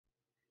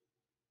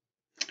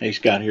Hey,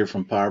 Scott here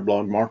from Power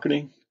Blog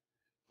Marketing.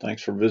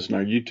 Thanks for visiting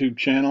our YouTube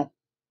channel.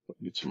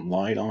 Get some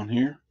light on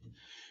here.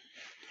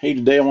 Hey,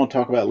 today I want to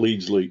talk about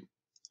Leadsleap.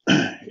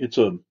 It's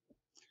a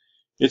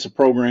it's a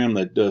program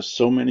that does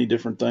so many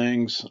different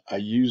things. I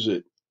use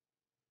it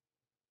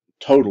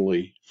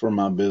totally for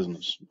my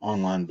business,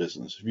 online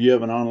business. If you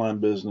have an online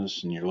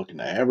business and you're looking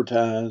to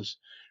advertise,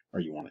 or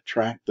you want to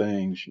track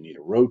things, you need a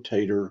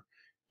rotator,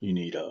 you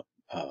need a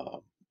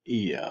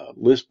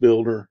list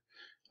builder,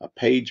 a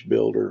page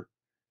builder.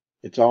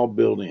 It's all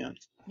built in.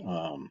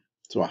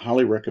 So I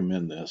highly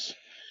recommend this.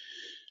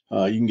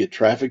 You can get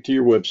traffic to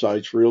your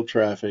websites, real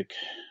traffic.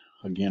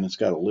 Again, it's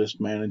got a list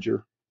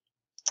manager,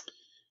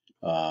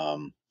 a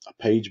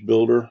page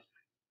builder,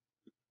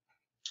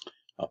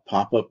 a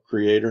pop-up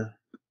creator,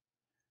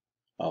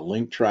 a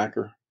link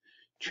tracker.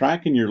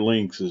 Tracking your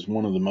links is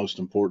one of the most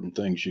important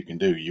things you can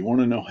do. You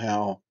want to know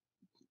how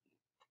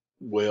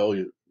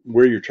well,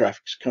 where your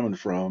traffic's coming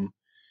from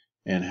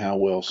and how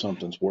well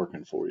something's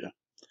working for you.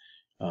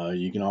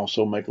 You can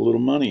also make a little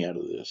money out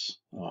of this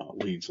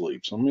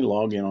Leadsleap. So let me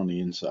log in on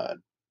the inside.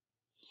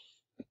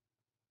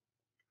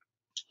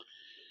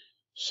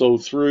 So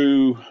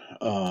since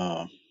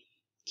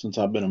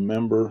I've been a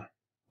member,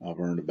 I've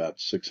earned about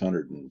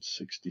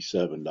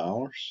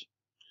 $667.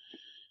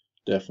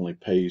 Definitely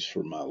pays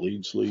for my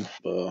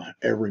Leadsleap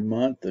every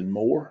month and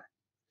more.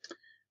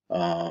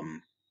 I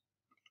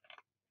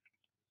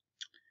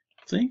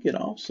think it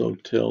also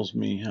tells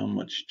me how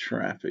much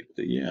traffic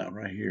yeah,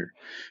 right here.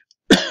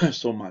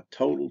 So my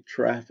total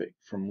traffic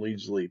from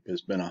Leadsleap has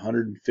been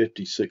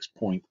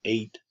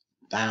 156.8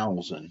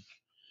 thousand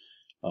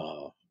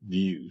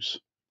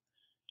views,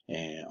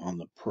 and on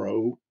the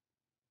Pro,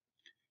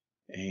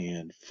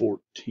 and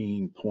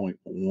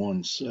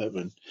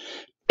 14.17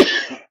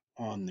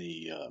 on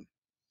the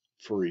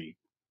free.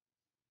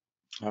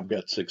 I've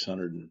got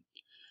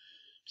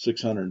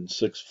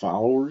 606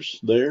 followers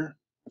there,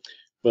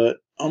 but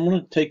I'm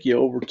going to take you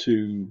over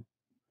to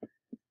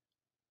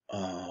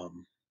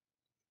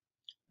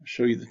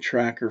show you the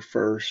tracker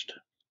first.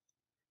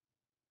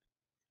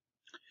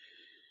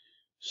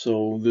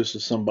 So this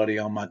is somebody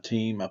on my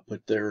team. I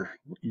put their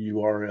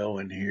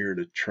URL in here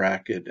to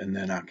track it, and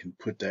then I can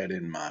put that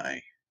in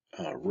my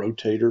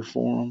rotator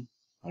for them.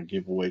 I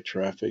give away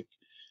traffic.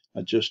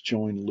 I just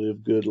joined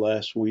Live Good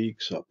last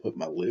week, so I put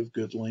my Live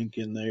Good link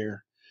in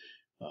there.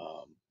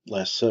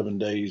 Last 7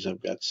 days,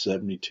 I've got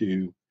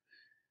 72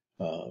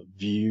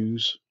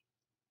 views.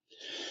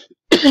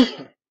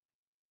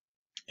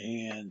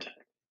 And,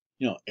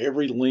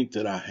 every link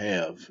that I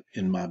have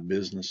in my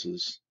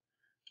businesses,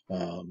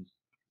 I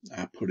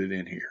put it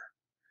in here.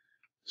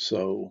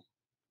 So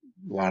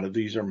a lot of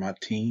these are my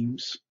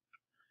team's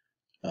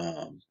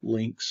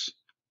links.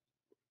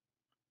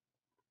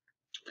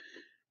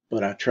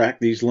 But I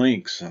track these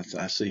links.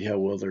 I see how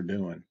well they're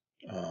doing.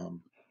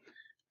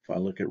 If I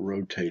look at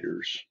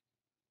rotators,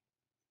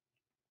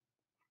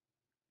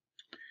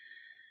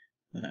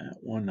 that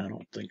one, I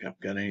don't think I've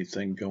got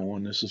anything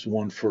going. This is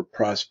one for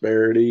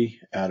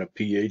prosperity out of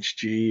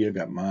PHG. I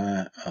got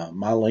my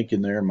link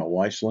in there, my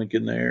wife's link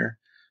in there.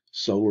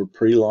 Solar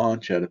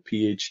pre-launch out of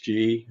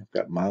PHG. I've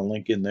got my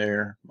link in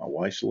there, my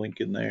wife's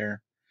link in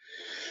there.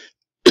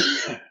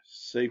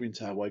 Savings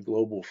Highway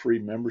Global free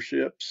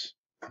memberships.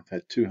 I've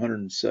had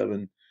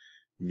 207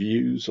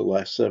 views the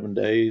last 7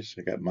 days.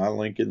 I got my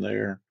link in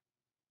there,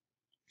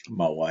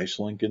 my wife's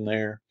link in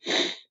there.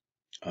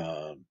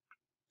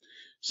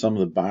 Some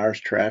of the buyers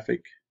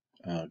traffic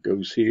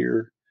goes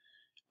here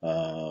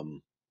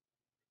in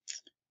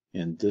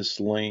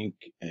this link,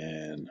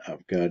 and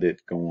I've got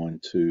it going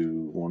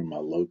to one of my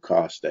low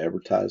cost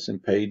advertising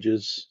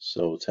pages.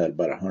 So it's had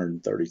about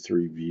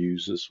 133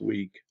 views this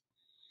week.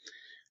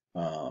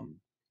 Let's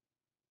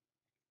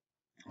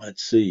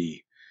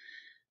see,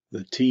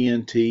 the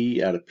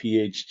TNT out of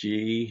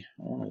PHG. I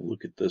want to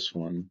look at this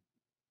one.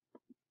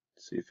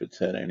 See if it's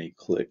had any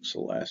clicks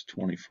the last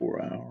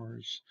 24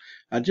 hours.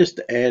 I just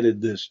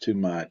added this to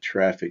my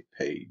traffic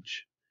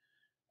page.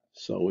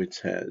 So it's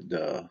had,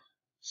 let's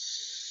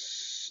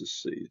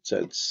see, it's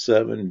had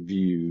 7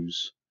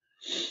 views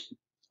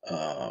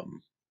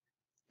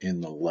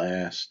in the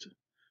last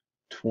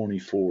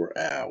 24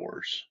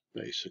 hours,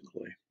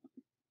 basically.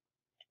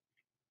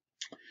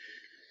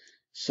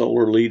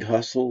 Solar Lead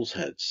Hustles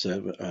had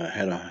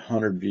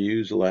 100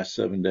 views the last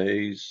 7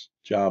 days.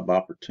 Job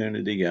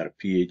Opportunity out of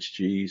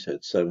PHG's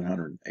had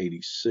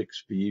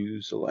 786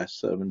 views the last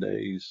 7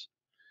 days.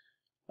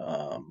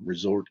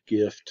 Resort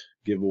Gift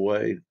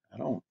Giveaway. I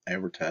don't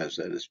advertise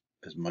that as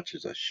much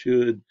as I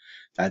should.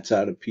 That's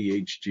out of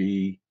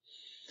PHG.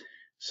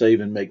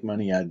 Save and Make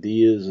Money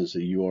Ideas is a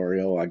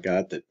URL I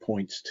got that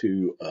points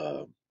to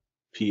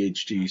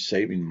PHG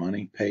Saving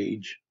Money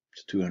page.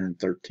 It's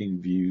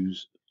 213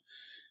 views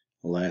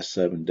the last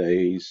 7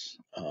 days.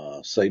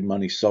 Save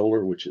Money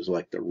Solar, which is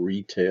like the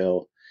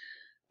retail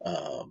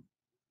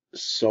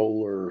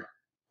solar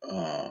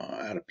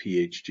out of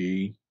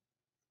PHG.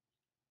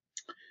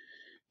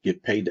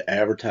 Get Paid to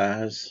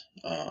Advertise,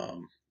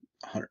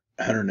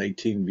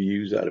 118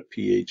 views out of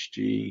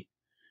PHG.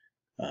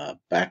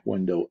 back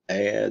window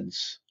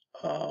ads.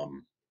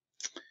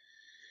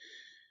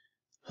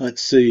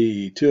 Let's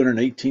see,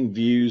 218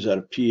 views out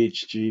of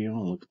PHG. I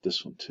want to look at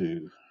this one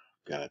too.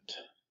 Got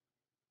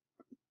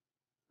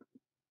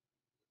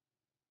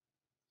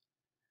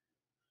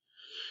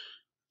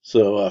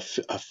So I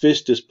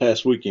fished this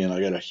past weekend. I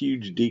got a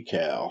huge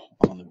decal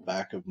on the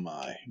back of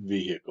my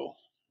vehicle.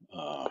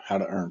 How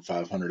to earn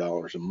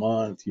 $500 a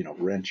month,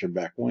 rent your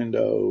back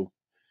window,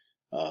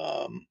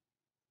 um,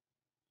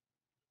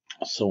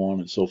 so on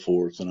and so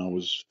forth. And I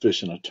was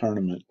fishing a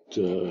tournament,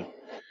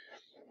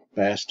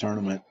 bass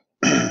tournament,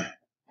 about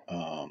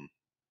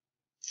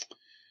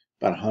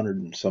 100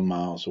 and some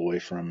miles away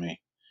from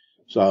me.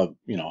 So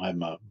I had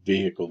my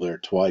vehicle there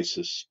twice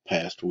this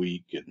past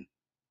week and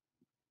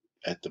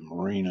at the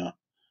marina,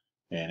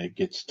 and it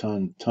gets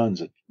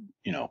tons of,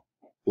 a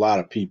lot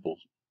of people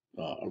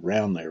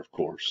around there, of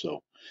course.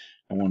 So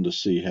I wanted to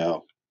see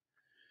how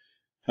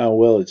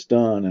well it's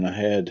done, and I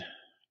had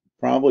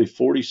probably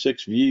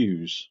 46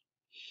 views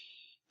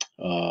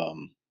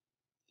um,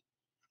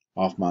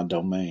 off my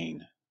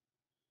domain,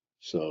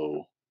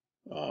 so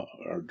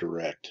or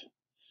direct.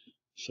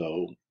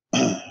 So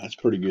that's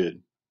pretty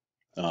good.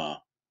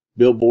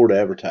 Billboard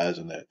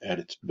advertising at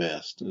its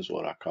best is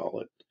what I call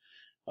it.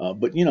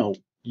 But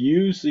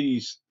use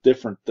these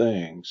different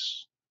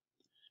things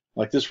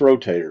like this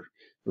rotator.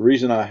 The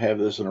reason I have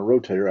this in a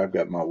rotator, I've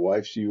got my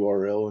wife's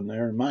URL in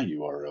there and my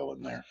URL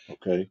in there.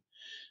 Okay.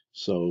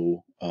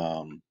 So,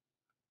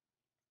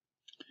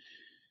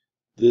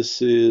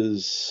 this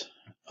is,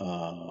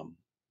 a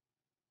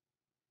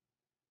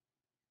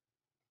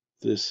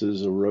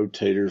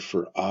rotator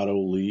for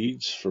auto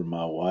leads for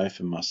my wife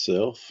and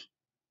myself.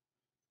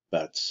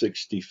 About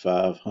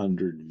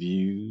 6,500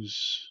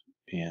 views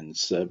in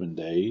 7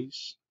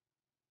 days.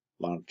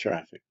 A lot of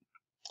traffic.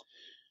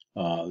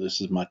 This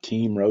is my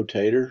team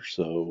rotator.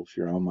 So if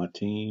you're on my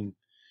team,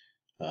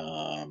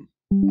 I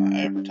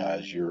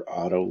advertise your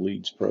auto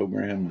leads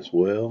program as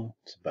well.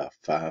 It's about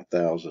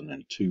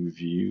 5,002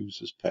 views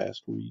this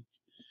past week.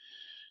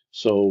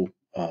 So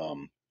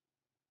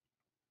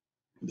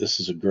this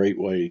is a great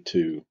way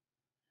to,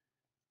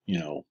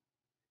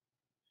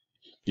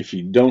 if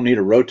you don't need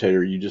a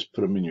rotator, you just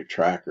put them in your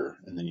tracker,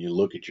 and then you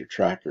look at your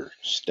tracker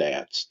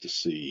stats to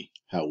see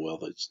how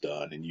well it's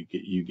done, and you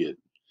get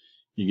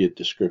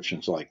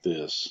descriptions like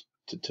this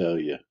to tell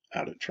you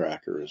how to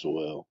tracker as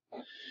well.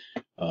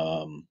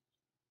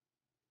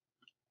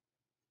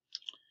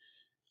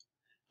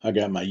 I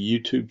got my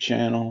YouTube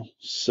channel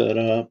set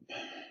up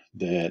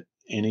that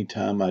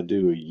anytime I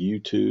do a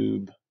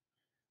YouTube,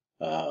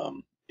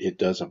 it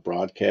does a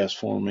broadcast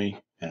for me,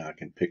 and I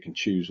can pick and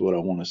choose what I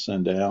want to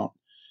send out.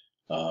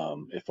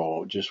 If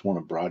I just want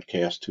to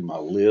broadcast to my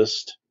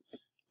list,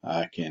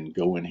 I can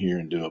go in here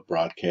and do a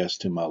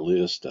broadcast to my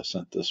list. I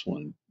sent this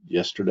one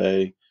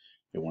yesterday.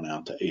 It went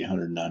out to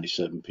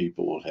 897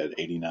 people. It had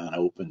 89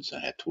 opens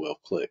and had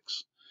 12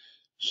 clicks.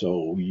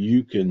 So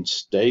you can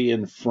stay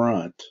in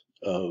front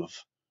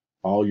of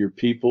all your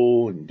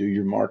people and do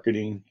your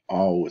marketing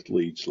all with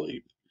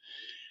Leadsleap.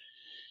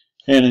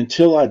 And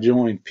until I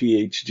joined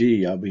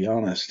PHG, I'll be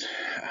honest,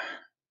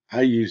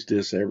 I use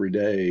this every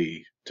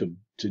day to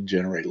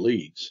generate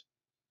leads.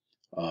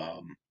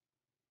 If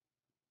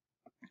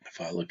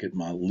I look at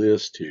my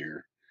list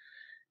here,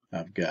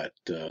 I've got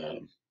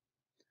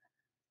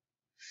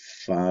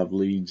 5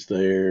 leads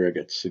there. I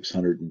got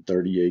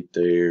 638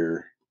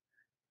 there.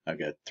 I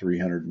got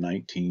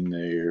 319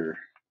 there.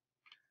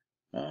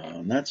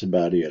 And that's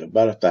about it.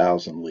 About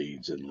 1,000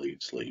 leads in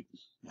Leadsleap.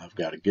 I've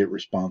got a get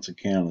response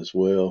account as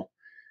well.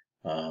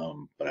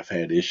 But I've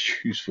had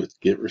issues with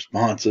get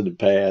response in the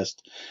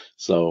past,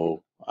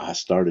 so I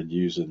started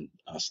using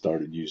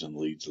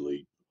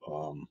Leadsleap.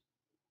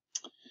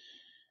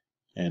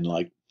 And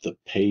like the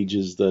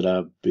pages that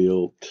I've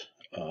built,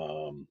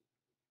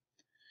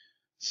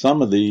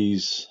 some of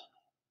these,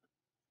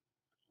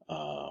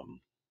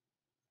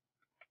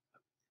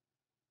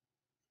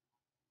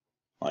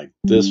 like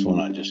this one,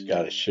 I just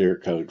got a share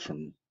code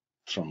from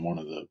one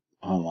of the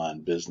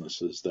online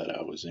businesses that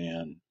I was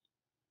in.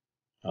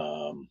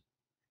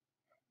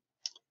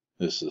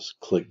 This is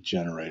Click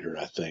Generator,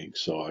 I think.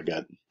 So I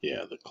got,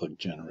 the Click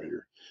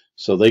Generator.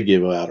 So they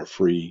give out a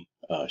free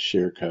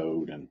share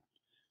code, and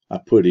I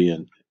put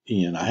in,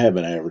 I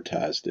haven't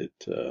advertised it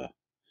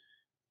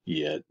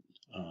yet.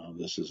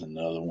 This is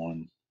another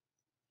one.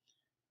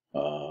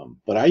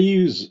 But I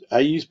use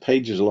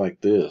pages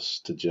like this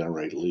to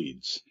generate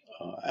leads.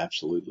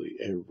 Absolutely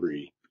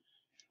every,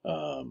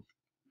 I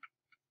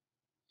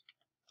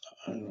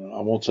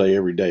won't say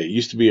every day. It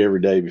used to be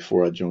every day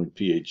before I joined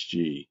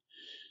PHG.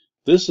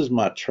 This is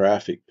my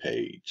traffic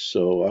page.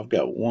 So I've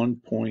got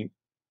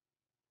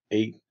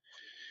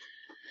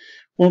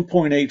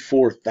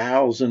 1.84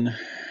 thousand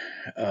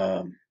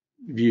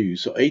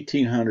views. So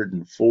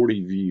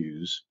 1,840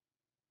 views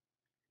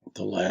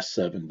the last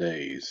 7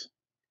 days.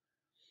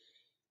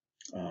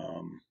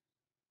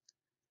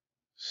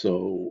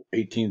 So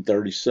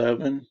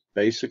 1837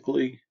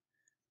 basically.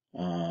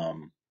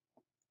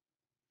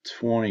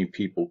 20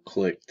 people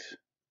clicked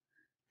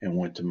and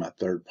went to my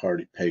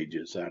third-party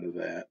pages out of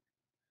that.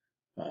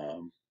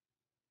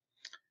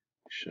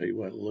 Show you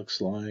what it looks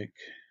like.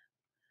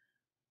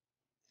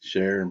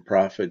 Share and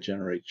profit,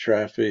 generate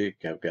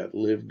traffic. I've got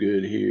Live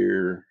Good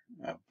here.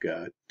 I've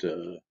got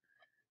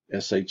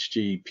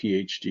SHG,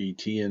 PHG,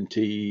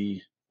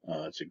 TNT.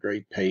 It's a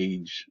great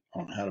page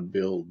on how to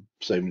build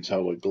Savings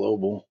Highway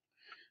Global.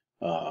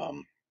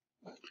 I'm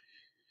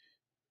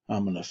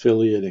an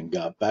affiliate in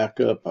Got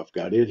Backup. I've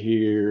got it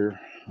here.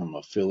 I'm an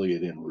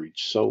affiliate in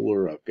Reach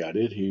Solar. I've got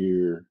it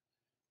here.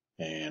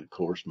 And of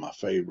course, my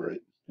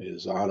favorite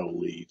is Auto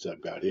Leads.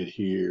 I've got it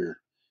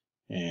here.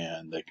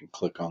 And they can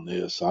click on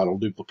this. Auto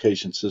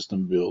duplication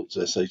system builds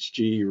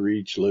SHG,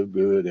 Reach, Live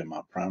Good, and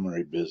my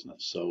primary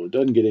business. So it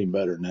doesn't get any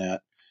better than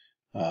that.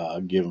 I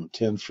give them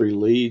 10 free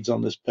leads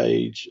on this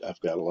page. I've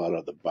got a lot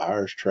of the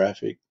buyers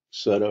traffic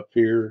set up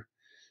here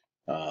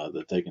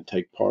that they can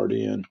take part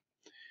in.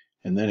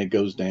 And then it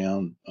goes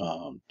down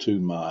to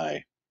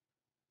my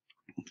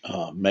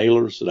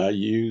mailers that I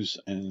use.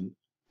 And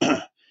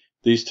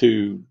these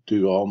two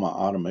do all my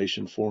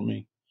automation for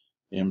me,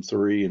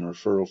 M3 and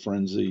Referral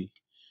Frenzy.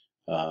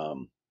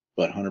 But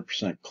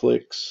 100%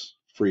 clicks,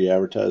 free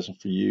advertising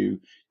for you.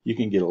 You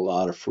can get a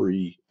lot of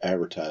free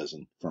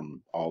advertising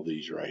from all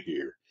these right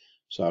here.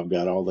 So I've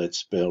got all that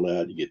spelled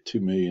out. You get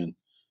 2 million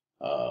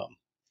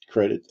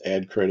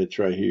ad credits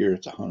right here.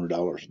 It's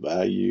 $100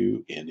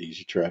 value in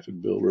Easy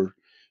Traffic Builder.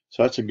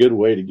 So that's a good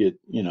way to get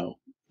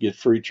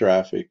free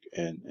traffic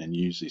and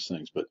use these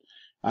things. But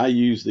I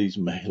use these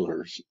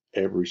mailers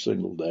every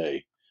single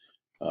day.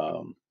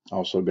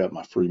 Also got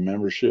my free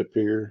membership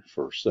here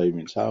for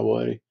Savings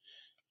Highway.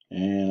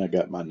 And I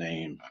got my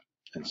name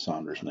and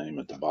Saunders' name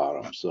at the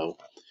bottom. So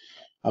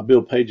I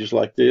build pages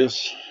like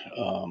this,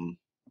 and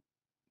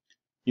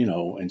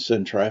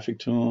send traffic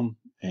to them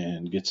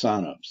and get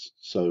signups.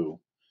 So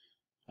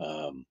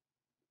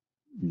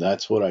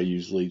that's what I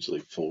use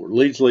Leadsleap for.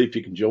 Leadsleap,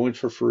 you can join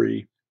for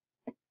free.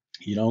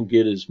 You don't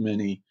get as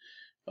many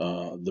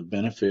the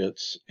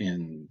benefits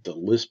in the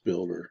list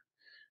builder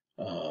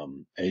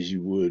as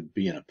you would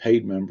being a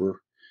paid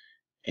member,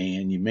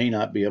 and you may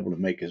not be able to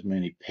make as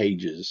many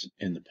pages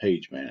in the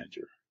page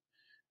manager.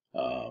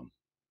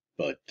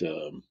 But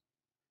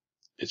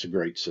it's a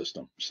great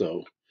system.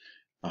 So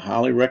I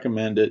highly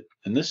recommend it.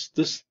 And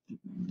this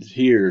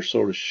here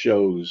sort of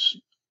shows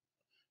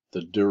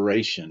the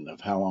duration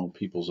of how long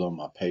people's on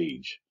my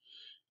page.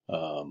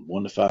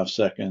 1 to 5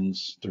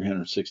 seconds,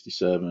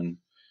 367.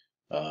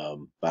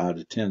 5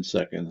 to 10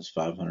 seconds,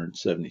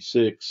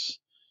 576.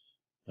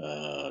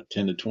 10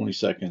 to 20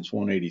 seconds,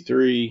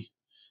 183.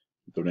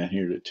 Go down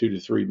here to 2 to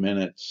 3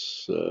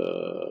 minutes,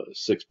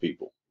 6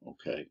 people.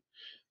 Okay.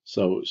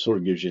 So it sort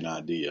of gives you an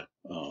idea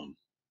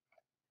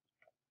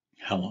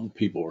how long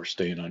people are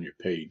staying on your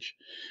page.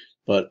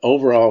 But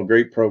overall,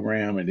 great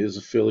program. It is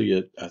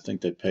affiliate. I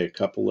think they pay a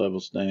couple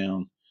levels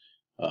down.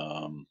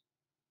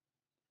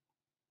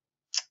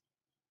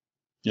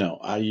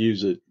 I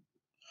use it.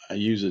 I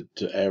use it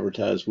to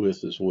advertise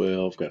with as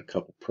well. I've got a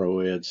couple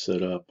pro ads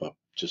set up. I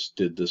just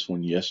did this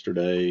one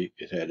yesterday.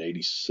 It had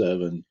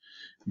 87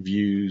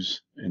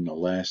 views in the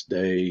last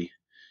day.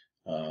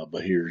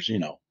 But here's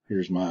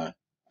my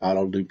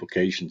auto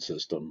duplication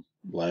system.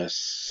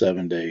 Last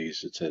 7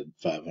 days, it's had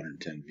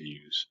 510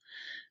 views.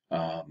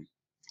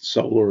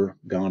 Solar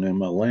gone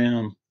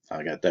MLM.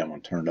 I got that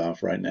one turned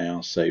off right now.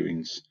 Save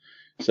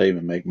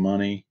and make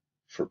money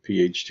for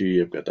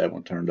PHG. I've got that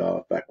one turned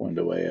off. Back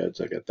window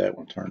ads. I got that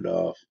one turned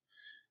off.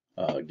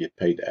 Get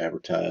paid to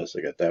advertise.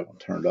 I got that one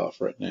turned off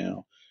right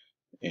now.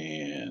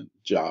 And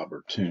job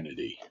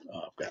opportunity.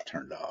 I've got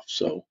turned off.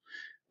 So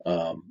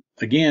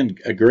again,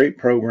 a great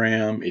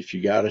program. If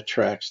you got to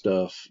track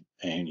stuff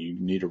and you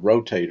need a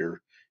rotator,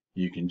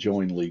 you can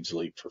join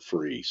Leadsleap for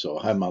free. So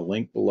I'll have my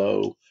link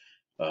below.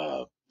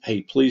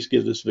 Hey, please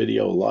give this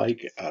video a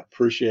like. I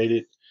appreciate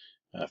it.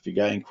 If you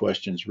got any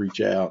questions,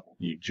 reach out.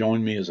 You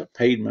join me as a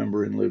paid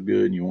member in Live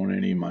Good and you want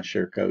any of my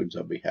share codes,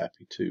 I'll be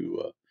happy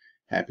to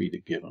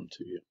give them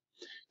to you.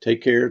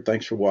 Take care.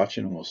 Thanks for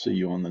watching, and we'll see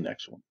you on the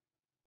next one.